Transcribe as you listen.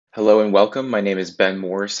Hello and welcome. My name is Ben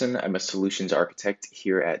Morrison. I'm a solutions architect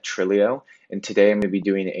here at Trilio, and today I'm going to be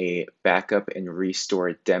doing a backup and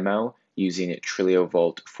restore demo using Trilio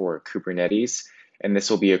Vault for Kubernetes, and this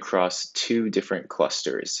will be across two different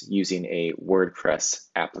clusters using a WordPress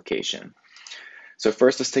application. So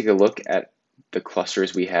first, let's take a look at the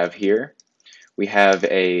clusters we have here. We have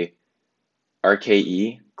a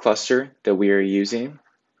RKE cluster that we are using,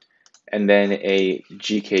 and then a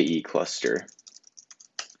GKE cluster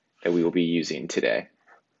that we will be using today.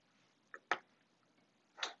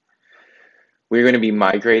 We're going to be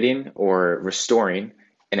migrating or restoring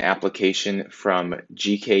an application from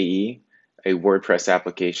GKE, a WordPress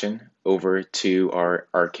application, over to our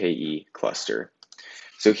RKE cluster.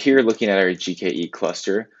 So here, looking at our GKE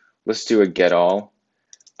cluster, let's do a get all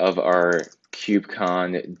of our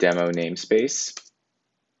KubeCon demo namespace.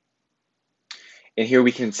 And here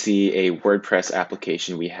we can see a WordPress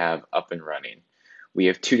application we have up and running. We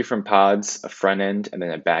have two different pods, a front end and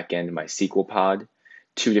then a back end MySQL pod,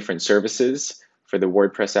 two different services for the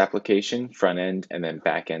WordPress application, front end and then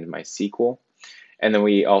back end MySQL. And then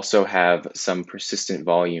we also have some persistent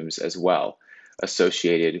volumes as well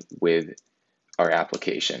associated with our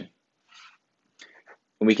application.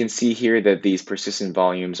 And we can see here that these persistent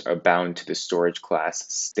volumes are bound to the storage class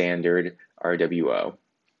standard RWO.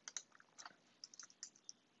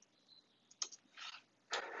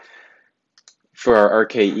 For our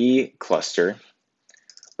RKE cluster,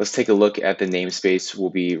 let's take a look at the namespace we'll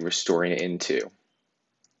be restoring it into.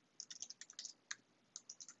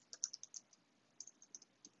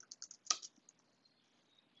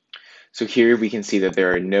 So here we can see that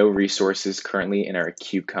there are no resources currently in our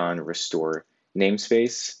KubeCon restore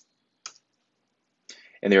namespace,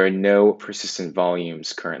 and there are no persistent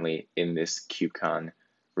volumes currently in this KubeCon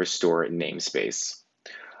restore namespace.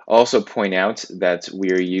 I'll also point out that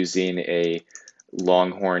we are using a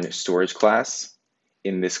Longhorn storage class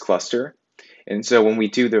in this cluster. And so when we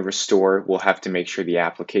do the restore, we'll have to make sure the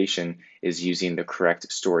application is using the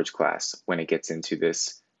correct storage class when it gets into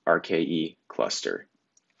this RKE cluster.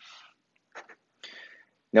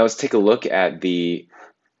 Now let's take a look at the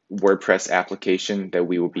WordPress application that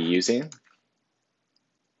we will be using.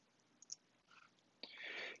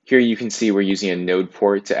 Here you can see we're using a node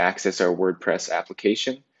port to access our WordPress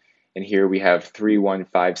application. And here we have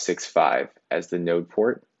 31565 as the node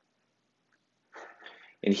port.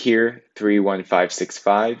 And here,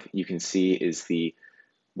 31565, you can see is the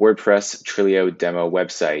WordPress Trilio demo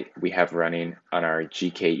website we have running on our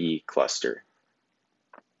GKE cluster.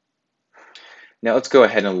 Now let's go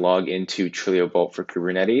ahead and log into Trilio Vault for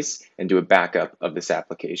Kubernetes and do a backup of this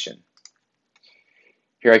application.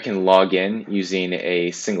 Here I can log in using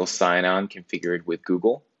a single sign-on configured with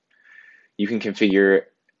Google. You can configure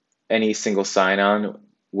any single sign-on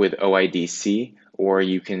with OIDC, or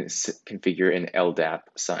you can configure an LDAP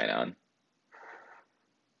sign-on.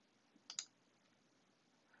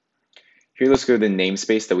 Here, let's go to the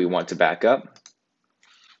namespace that we want to back up.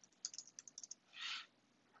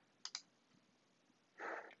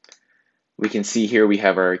 We can see here we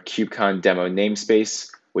have our KubeCon demo namespace,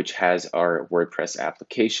 which has our WordPress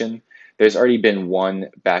application. There's already been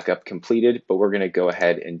one backup completed, but we're going to go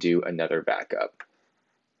ahead and do another backup.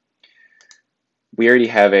 We already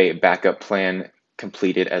have a backup plan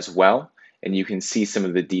completed as well, and you can see some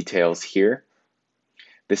of the details here.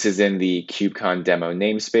 This is in the KubeCon demo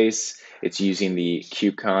namespace. It's using the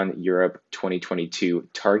KubeCon Europe 2022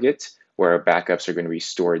 target, where our backups are going to be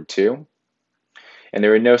stored to. And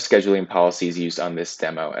there are no scheduling policies used on this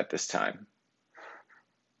demo at this time.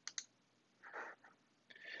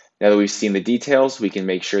 Now that we've seen the details, we can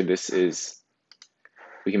make sure this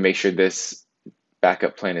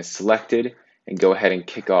backup plan is selected and go ahead and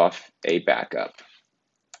kick off a backup.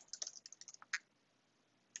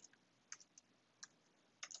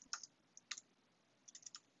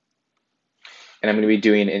 And I'm going to be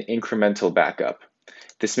doing an incremental backup.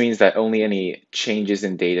 This means that only any changes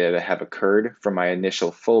in data that have occurred from my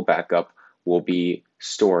initial full backup will be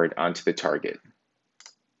stored onto the target.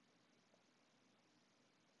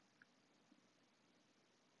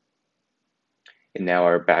 And now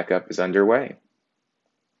our backup is underway.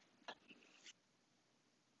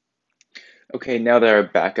 Okay, now that our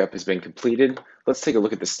backup has been completed, let's take a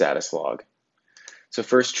look at the status log. So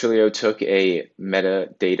first, Trilio took a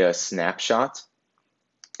metadata snapshot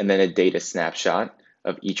and then a data snapshot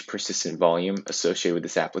of each persistent volume associated with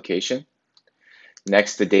this application.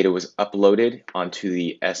 Next, the data was uploaded onto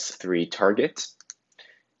the S3 target.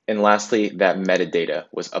 And lastly, that metadata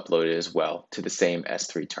was uploaded as well to the same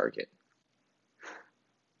S3 target.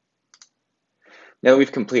 Now that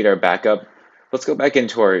we've completed our backup, let's go back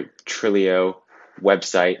into our Trilio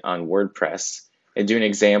website on WordPress and do an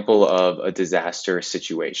example of a disaster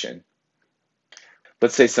situation.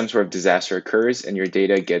 Let's say some sort of disaster occurs and your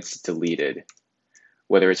data gets deleted,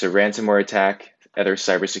 whether it's a ransomware attack, other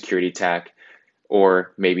cybersecurity attack,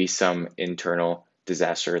 or maybe some internal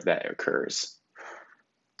disaster that occurs.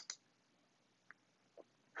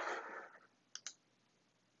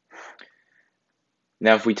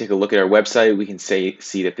 Now, if we take a look at our website, we can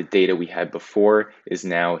see that the data we had before is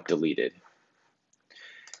now deleted.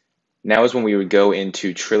 Now is when we would go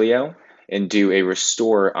into Trilio and do a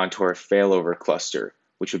restore onto our failover cluster,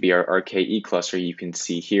 which would be our RKE cluster you can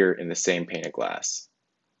see here in the same pane of glass.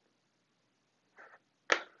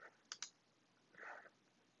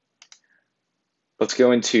 Let's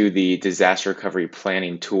go into the disaster recovery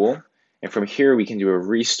planning tool, and from here we can do a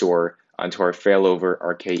restore onto our failover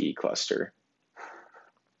RKE cluster.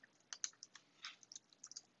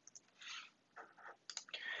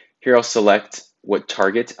 Here I'll select what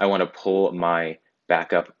target I want to pull my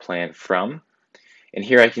backup plan from. And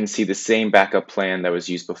here I can see the same backup plan that was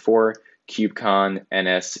used before, KubeCon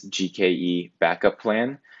NS GKE backup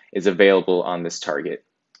plan, is available on this target.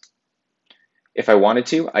 If I wanted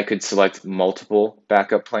to, I could select multiple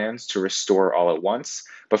backup plans to restore all at once,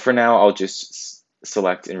 but for now I'll just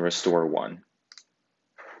select and restore one.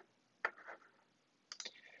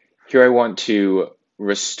 Here I want to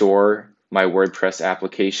restore my WordPress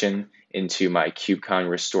application into my KubeCon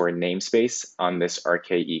restore namespace on this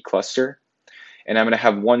RKE cluster. And I'm going to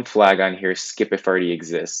have one flag on here, skip if already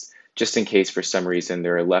exists, just in case for some reason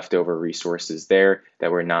there are leftover resources there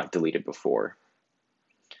that were not deleted before.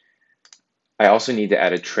 I also need to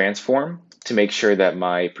add a transform to make sure that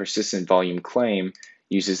my persistent volume claim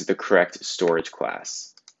uses the correct storage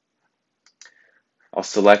class. I'll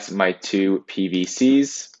select my two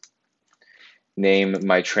PVCs, name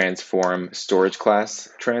my transform storage class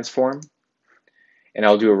transform, and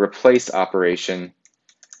I'll do a replace operation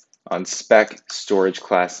on spec storage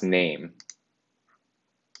class name.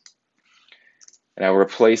 And I'll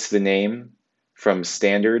replace the name from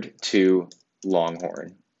standard to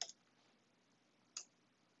Longhorn.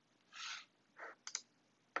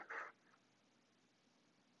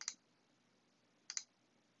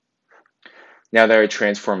 Now that our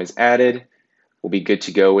transform is added, we'll be good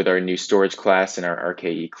to go with our new storage class in our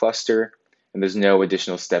RKE cluster, and there's no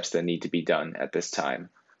additional steps that need to be done at this time.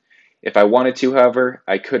 If I wanted to, however,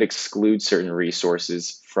 I could exclude certain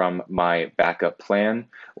resources from my backup plan,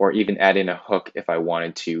 or even add in a hook if I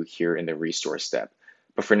wanted to here in the restore step.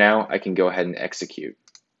 But for now, I can go ahead and execute.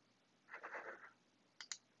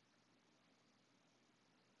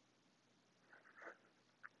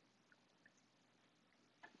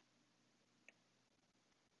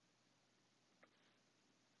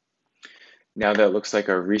 Now that it looks like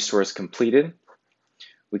our restore is completed,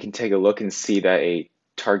 we can take a look and see that a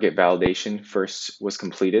target validation first was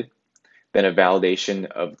completed, then a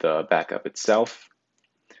validation of the backup itself.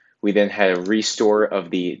 We then had a restore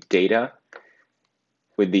of the data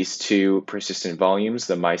with these two persistent volumes,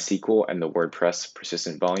 the MySQL and the WordPress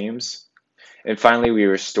persistent volumes. And finally, we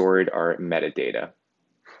restored our metadata.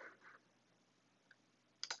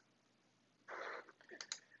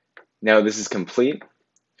 Now this is complete.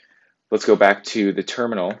 Let's go back to the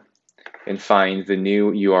terminal and find the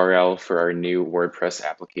new URL for our new WordPress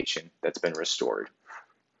application that's been restored.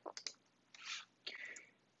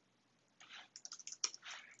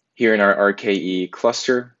 Here in our RKE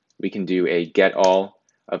cluster, we can do a get all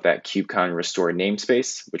of that KubeCon restore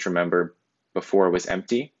namespace, which remember before was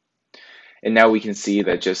empty. And now we can see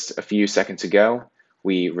that just a few seconds ago,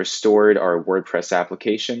 we restored our WordPress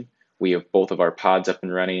application. We have both of our pods up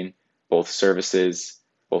and running, both services,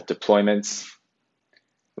 both deployments.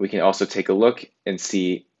 We can also take a look and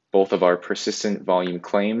see both of our persistent volume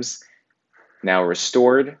claims now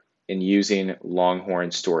restored and using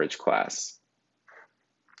Longhorn storage class.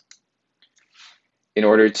 In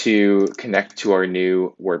order to connect to our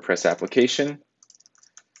new WordPress application,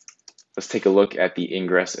 let's take a look at the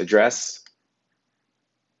ingress address.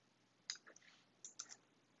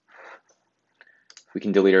 We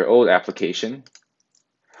can delete our old application,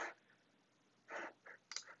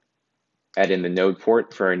 add in the node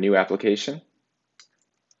port for our new application,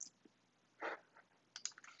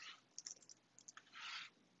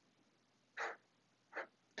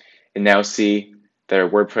 and now see that our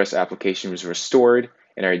WordPress application was restored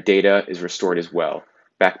and our data is restored as well,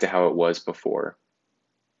 back to how it was before.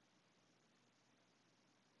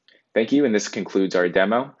 Thank you, and this concludes our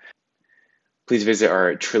demo. Please visit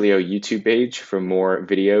our Trilio YouTube page for more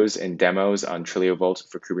videos and demos on Trilio Vault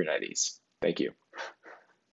for Kubernetes. Thank you.